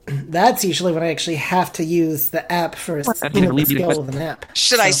 That's usually when I actually have to use the app for a skill with an app.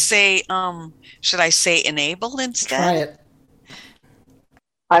 Should I say enable instead? Try it.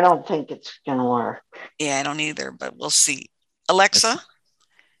 I don't think it's gonna work. Yeah, I don't either, but we'll see. Alexa,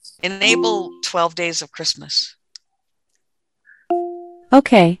 enable 12 Days of Christmas.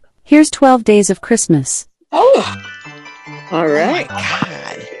 Okay, here's 12 Days of Christmas. Oh, all right. Oh my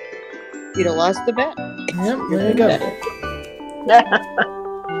God. You'd have lost the bet. Yep, there you go.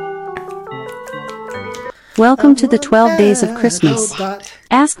 Welcome to the 12 Days of Christmas.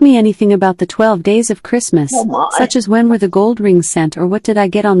 Ask me anything about the 12 Days of Christmas, such as when were the gold rings sent or what did I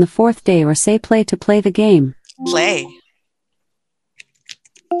get on the fourth day, or say play to play the game. Play.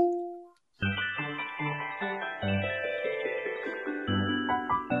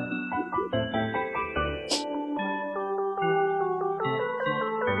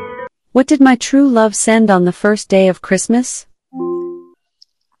 What did my true love send on the first day of Christmas?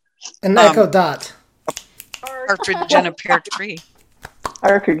 An Echo Dot. Partridge in a pear tree.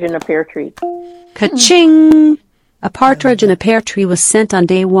 Partridge in a pear tree. Ka-ching! A partridge in a pear tree was sent on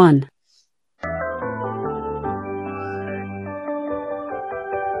day 1.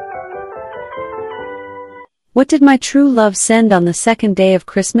 What did my true love send on the second day of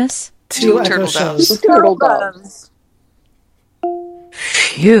Christmas? 2 turtle doves. 2 turtle doves.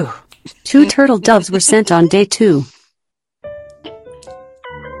 Phew! 2 turtle doves were sent on day 2.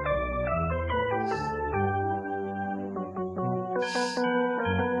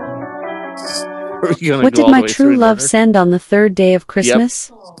 What did my true love send on the third day of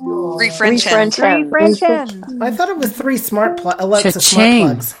Christmas? 3 French hens. 3 French hens. I thought it was 3 Alexa smart Cha-ching!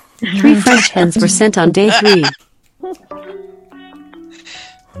 plugs. 3 French hens were sent on day 3.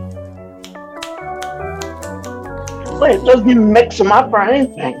 Wait, it doesn't even mix them up or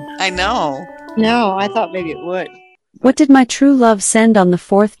anything. I know. No, I thought maybe it would. What did my true love send on the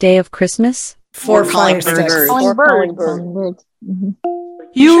fourth day of Christmas? 4 calling birds. Calling birds.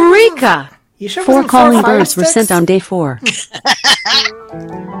 Eureka! You sure 4 wasn't calling 4 fire birds were sticks? sent on day 4.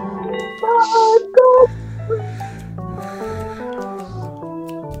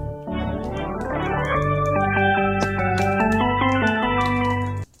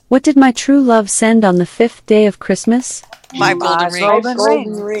 What did my true love send on the 5th day of Christmas? 5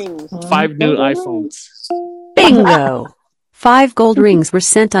 golden rings. 5 new iPhones. Bingo! 5 gold rings were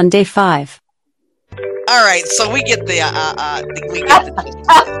sent on day 5. All right, so we get the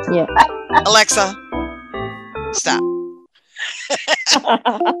Yeah. Alexa, stop.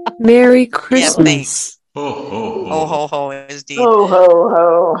 Merry Yeah, Christmas. thanks. Ho ho ho is deed. Ho ho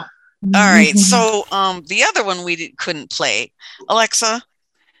ho. All right, so the other one we couldn't play. Alexa,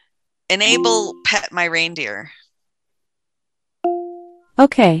 enable Pet My Reindeer.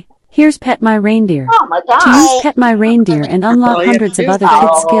 Okay, here's Pet My Reindeer. Oh my To use God. Pet My Reindeer and unlock hundreds of other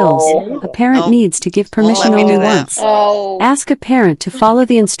kid skills, a parent needs to give permission let me only do that. once. Oh. Ask a parent to follow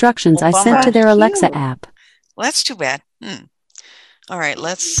the instructions I sent to their Alexa app. Well, that's too bad. All right,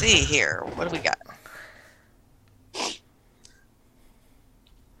 let's see here. What do we got?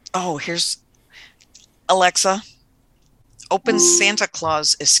 Oh, here's Alexa. Open Santa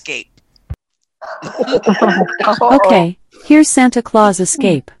Claus Escape. Okay, here's Santa Claus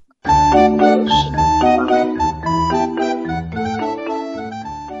Escape.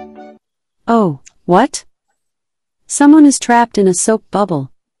 Oh, what? Someone is trapped in a soap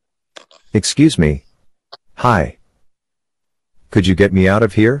bubble. Excuse me. Hi. Could you get me out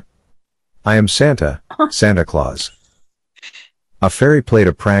of here? I am Santa, Santa Claus. A fairy played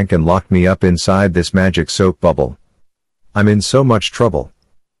a prank and locked me up inside this magic soap bubble. I'm in so much trouble.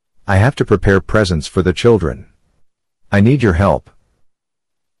 I have to prepare presents for the children. I need your help.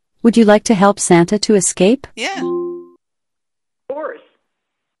 Would you like to help Santa to escape? Yeah. Of course.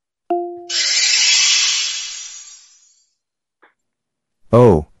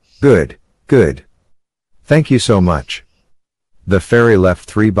 Oh, good, good. Thank you so much. The fairy left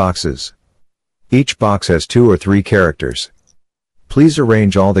 3 boxes. Each box has 2 or 3 characters. Please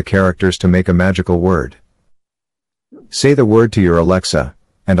arrange all the characters to make a magical word. Say the word to your Alexa,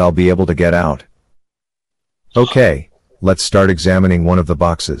 and I'll be able to get out. Okay, let's start examining one of the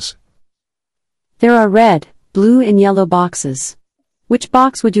boxes. There are red, blue, and yellow boxes. Which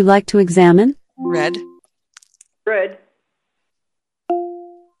box would you like to examine? Red. Red.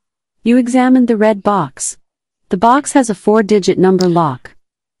 You examined the red box. The box has a 4-digit number lock.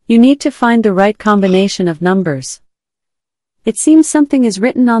 You need to find the right combination of numbers. It seems something is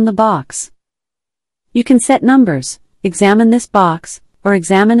written on the box. You can set numbers, examine this box, or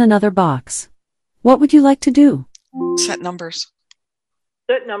examine another box. What would you like to do? Set numbers.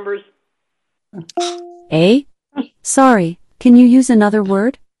 Set numbers. A? Sorry, can you use another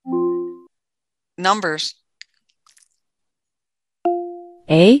word? Numbers.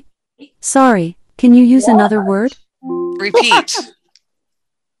 A? Sorry, can you use another word? Repeat.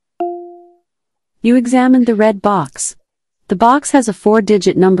 You examined the red box. The box has a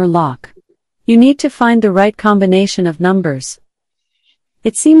 4-digit number lock. You need to find the right combination of numbers.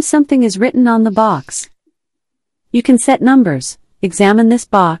 It seems something is written on the box. You can set numbers, examine this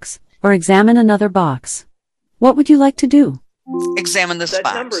box, or examine another box. What would you like to do? Examine this Set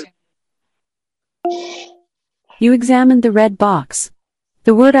box. numbers. You examined the red box.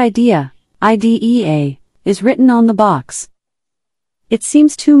 The word idea, IDEA, is written on the box. It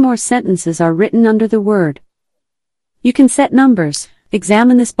seems 2 more sentences are written under the word. You can set numbers,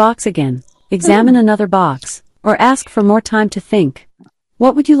 examine this box again, examine another box, or ask for more time to think.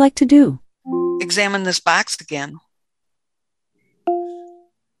 What would you like to do? Examine this box again.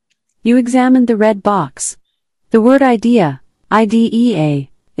 You examined the red box. The word idea, IDEA,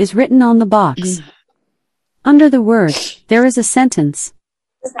 is written on the box. Under the word, there is a sentence.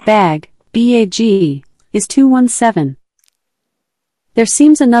 Bag, BAG, is 217. There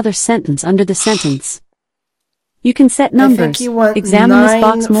seems another sentence under the sentence. You can set numbers, you want examine this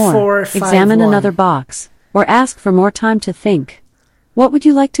box 9, more, 4, 5, examine 1. another box, or ask for more time to think. What would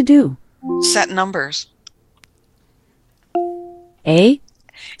you like to do? Set numbers. A?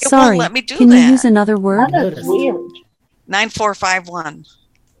 It Sorry, won't let me do can that. you use another word? That's weird. 9451.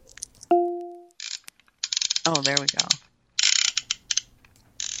 Oh, there we go.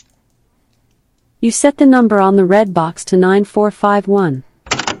 You set the number on the red box to 9451.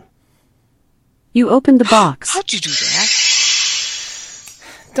 You opened the box. How'd you do that?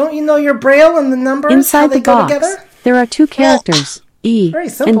 Don't you know your braille and the numbers? Inside how they the go box, together? there are 2 characters, E Very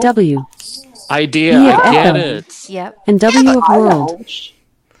simple. and W. Idea, E of I get echo. it. Yep. And W of world.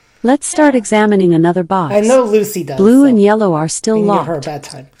 Let's start examining another box. I know Lucy does. Blue so and yellow are still we can give her a locked. bad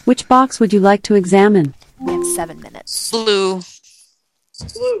time. Which box would you like to examine? We have 7 minutes. Blue.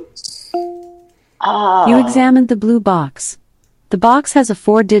 Blue. You examined the blue box. The box has a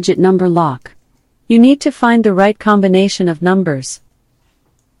 4-digit number lock. You need to find the right combination of numbers.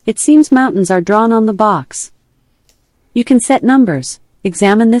 It seems mountains are drawn on the box. You can set numbers,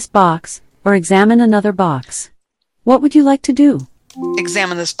 examine this box, or examine another box. What would you like to do?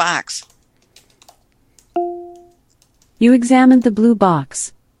 Examine this box. You examined the blue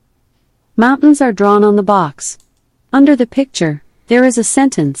box. Mountains are drawn on the box. Under the picture, there is a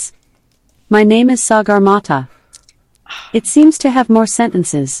sentence. My name is Sagarmatha. It seems to have more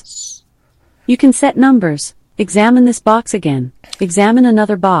sentences. You can set numbers, examine this box again, examine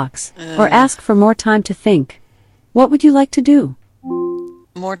another box, or ask for more time to think. What would you like to do?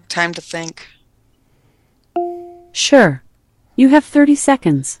 More time to think. Sure. You have 30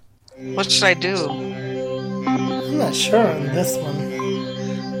 seconds. What should I do? I'm not sure on this one.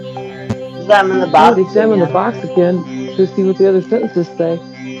 Examine the I box. would examine the box again to see what the other sentences say.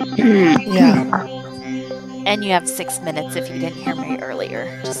 Yeah. And you have 6 minutes if you didn't hear me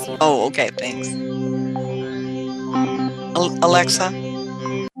earlier. Just so you know. Oh, okay, thanks. Alexa,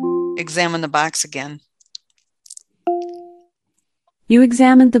 examine the box again. You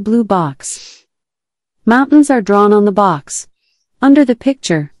examined the blue box. Mountains are drawn on the box. Under the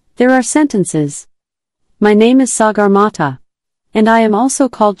picture, there are sentences. My name is Sagarmatha, and I am also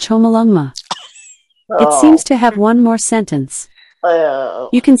called Chomolungma. It seems to have one more sentence.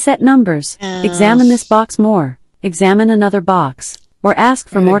 You can set numbers, examine this box more, examine another box, or ask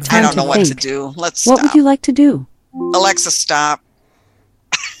for more time I to don't know think. what to do. Let's What stop. would you like to do? Alexa, stop.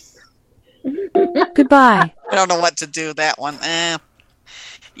 Goodbye. I don't know what to do that one.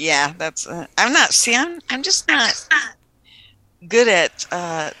 Yeah, that's. I'm just not good at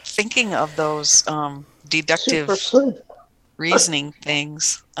thinking of those deductive reasoning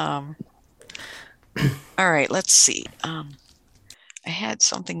things. All right, let's see. I had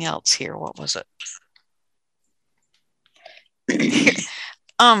something else here. What was it?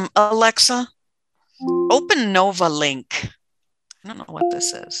 Alexa, open Nova Link. I don't know what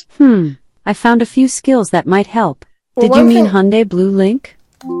this is. I found a few skills that might help. Well, Did you one mean thing- Hyundai Blue Link?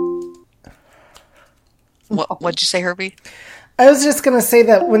 What'd you say, Herbie? I was just gonna say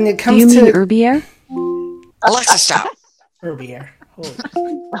that when it Do comes you to mean Herbier? Alexa, stop. Herbier.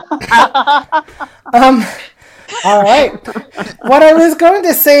 All right. What I was going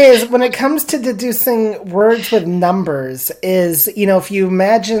to say is when it comes to deducing words with numbers is, if you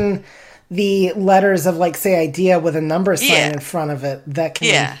imagine the letters of, like, say, idea with a number sign in front of it, that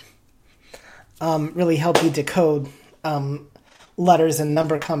can really help you decode letters and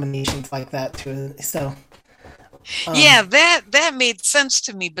number combinations like that too. So that made sense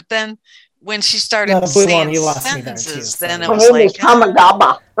to me, but then when she started the blue saying one, you lost me sentences, there too, then so. it was My name is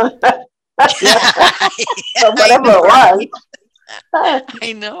Tamagaba. Or whatever it was.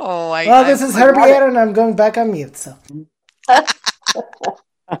 I know. Well, this is Herbie Ed, and I'm going back on mute. So.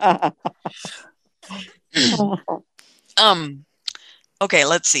 Okay,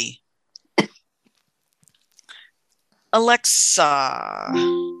 let's see. Alexa,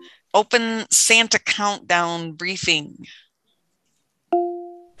 open Santa countdown briefing.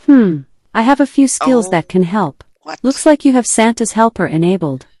 I have a few skills that can help. Looks like you have Santa's helper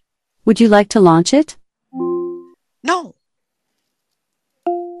enabled. Would you like to launch it? No.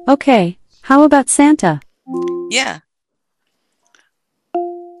 Okay, how about Santa? Yeah.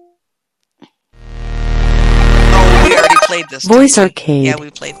 We already played this. Voice didn't we? Arcade. Yeah,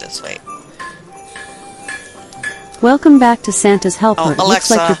 we played this. Wait. Welcome back to Santa's helper. It looks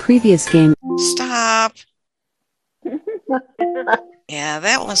like Alexa. your previous game. Stop. Yeah,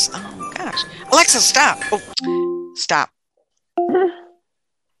 that was. Oh gosh, Alexa, stop. Oh, stop.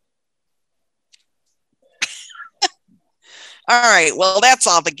 All right. Well, that's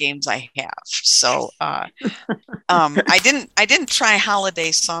all the games I have. So, I didn't try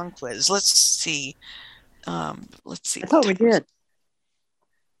holiday song quiz. Let's see. Let's see. I thought we did.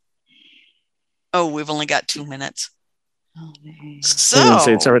 Oh, we've only got 2 minutes. I was So gonna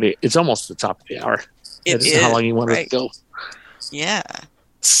say it's almost the top of the hour. It That is how is, long you want right. to go. Yeah.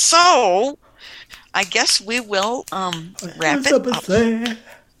 So I guess we will wrap it up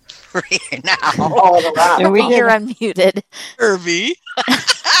right now. You're unmuted. Herbie.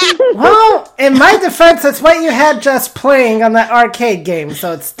 Well, in my defense, it's what you had just playing on that arcade game,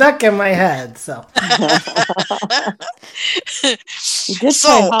 so it's stuck in my head. So You did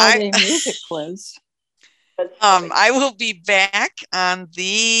play holiday music quiz. I will be back on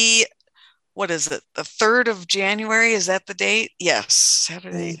the what is it? The 3rd of January? Is that the date? Yes,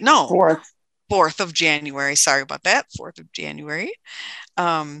 Saturday. No, 4th of January. Sorry about that. 4th of January.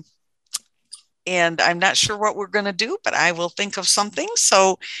 And I'm not sure what we're going to do, but I will think of something.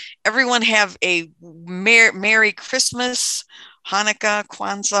 So everyone have a Merry Christmas, Hanukkah,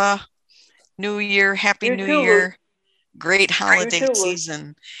 Kwanzaa, New Year, Happy New Year, great holiday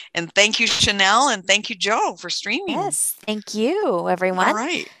season. And thank you, Chanel, and thank you, Joe, for streaming. Yes, thank you, everyone. All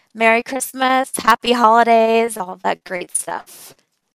right. Merry Christmas, Happy Holidays, all that great stuff.